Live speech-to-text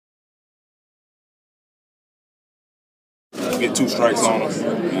get 2 strikes on us,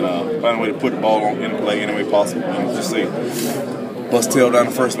 and find a way to put the ball in play any way possible, and just say bust tail down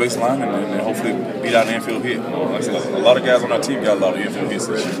the first baseline and hopefully beat out an infield hit. Like I said, a lot of guys on our team got a lot of infield hits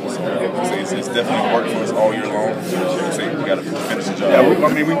this year. So it's definitely worked for us all year long. So we got to finish the job.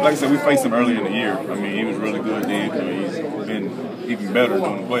 Yeah, like I said, we faced him earlier in the year. I mean, he was really good then. He's been even better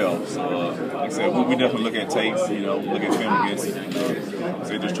during the playoffs. So, like I said, we definitely look at tapes, look at film against him.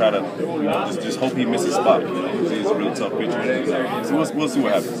 So just try to, just hope he misses a spot. He's a really tough pitcher. So we'll see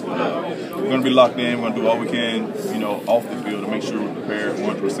what happens. We're going to be locked in. We're going to do all we can, off the field to make sure we're prepared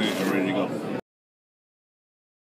 100% and ready to go.